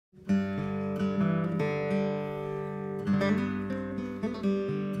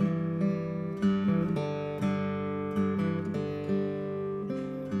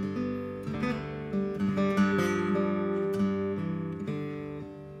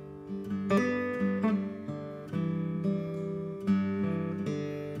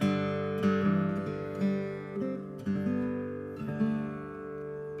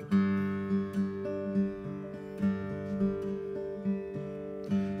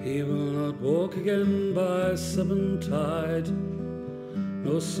He will not walk again by Seventide,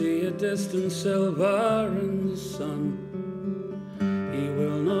 nor see a distant silver in the sun. He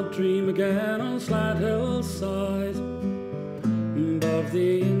will not dream again on Slat hillside, above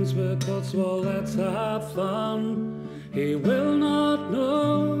the inns where Cotswold lads have fun. He will not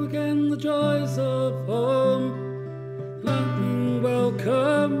know again the joys of home, loving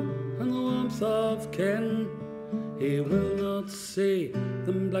welcome and the warmth of kin. He will not see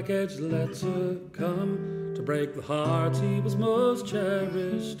them black-edged letter come to break the heart he was most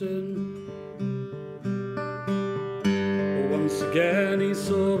cherished in. Once again he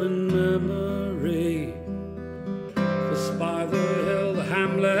saw in memory the spire, the hill, the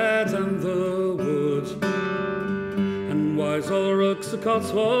hamlet and the wood, and wise old rooks of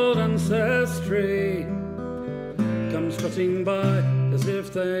Cotswold ancestry come strutting by as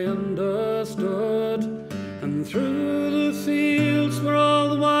if they understood. And through the fields where all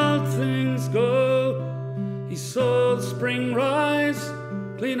the wild things go, he saw the spring rise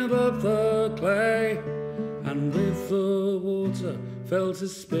clean above the clay, and with the water felt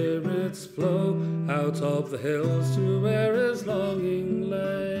his spirits flow out of the hills to where his longing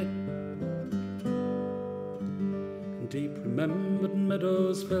lay. In deep remembered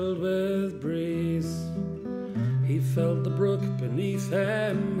meadows filled with breeze, he felt the brook beneath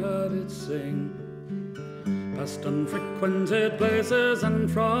him, heard it sing, past unfrequented places, and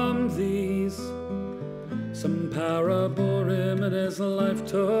from these some power bore him and his life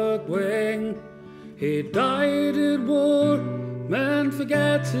took wing. He died in war, men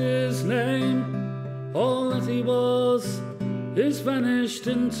forget his name, all that he was is vanished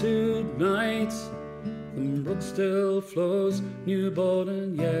into night. The brook still flows, newborn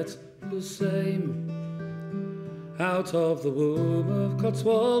and yet the same, out of the womb of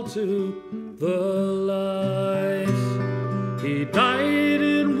Cotswold to the light. He died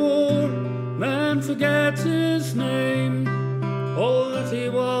in war, men forget his name, all that he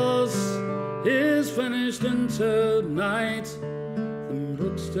was is vanished into night. The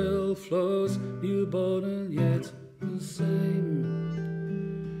brook still flows, newborn and yet the same,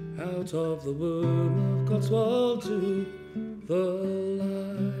 out of the womb of Cotswold to the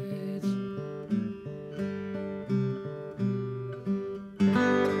light.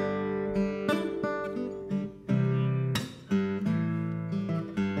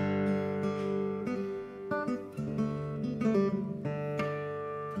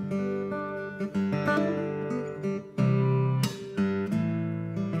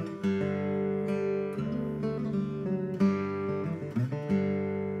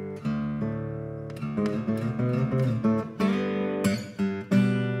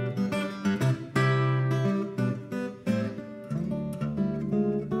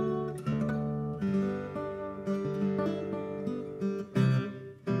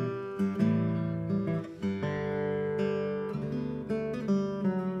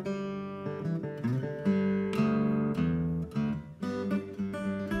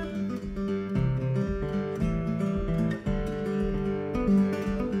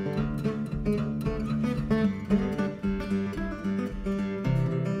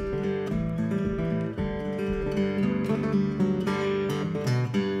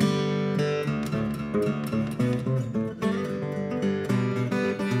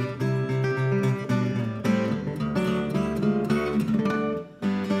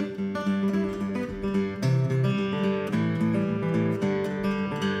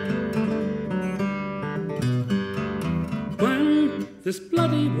 This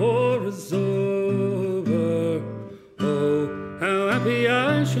bloody war is over, oh, how happy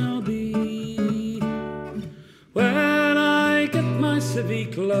I shall be when I get my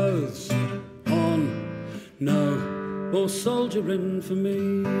civvy clothes on. No more soldiering for me,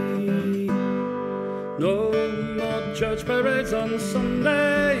 no more church parades on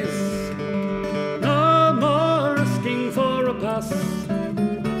Sundays, no more asking for a pass.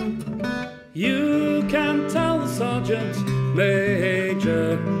 You can tell the sergeant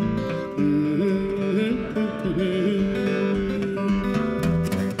major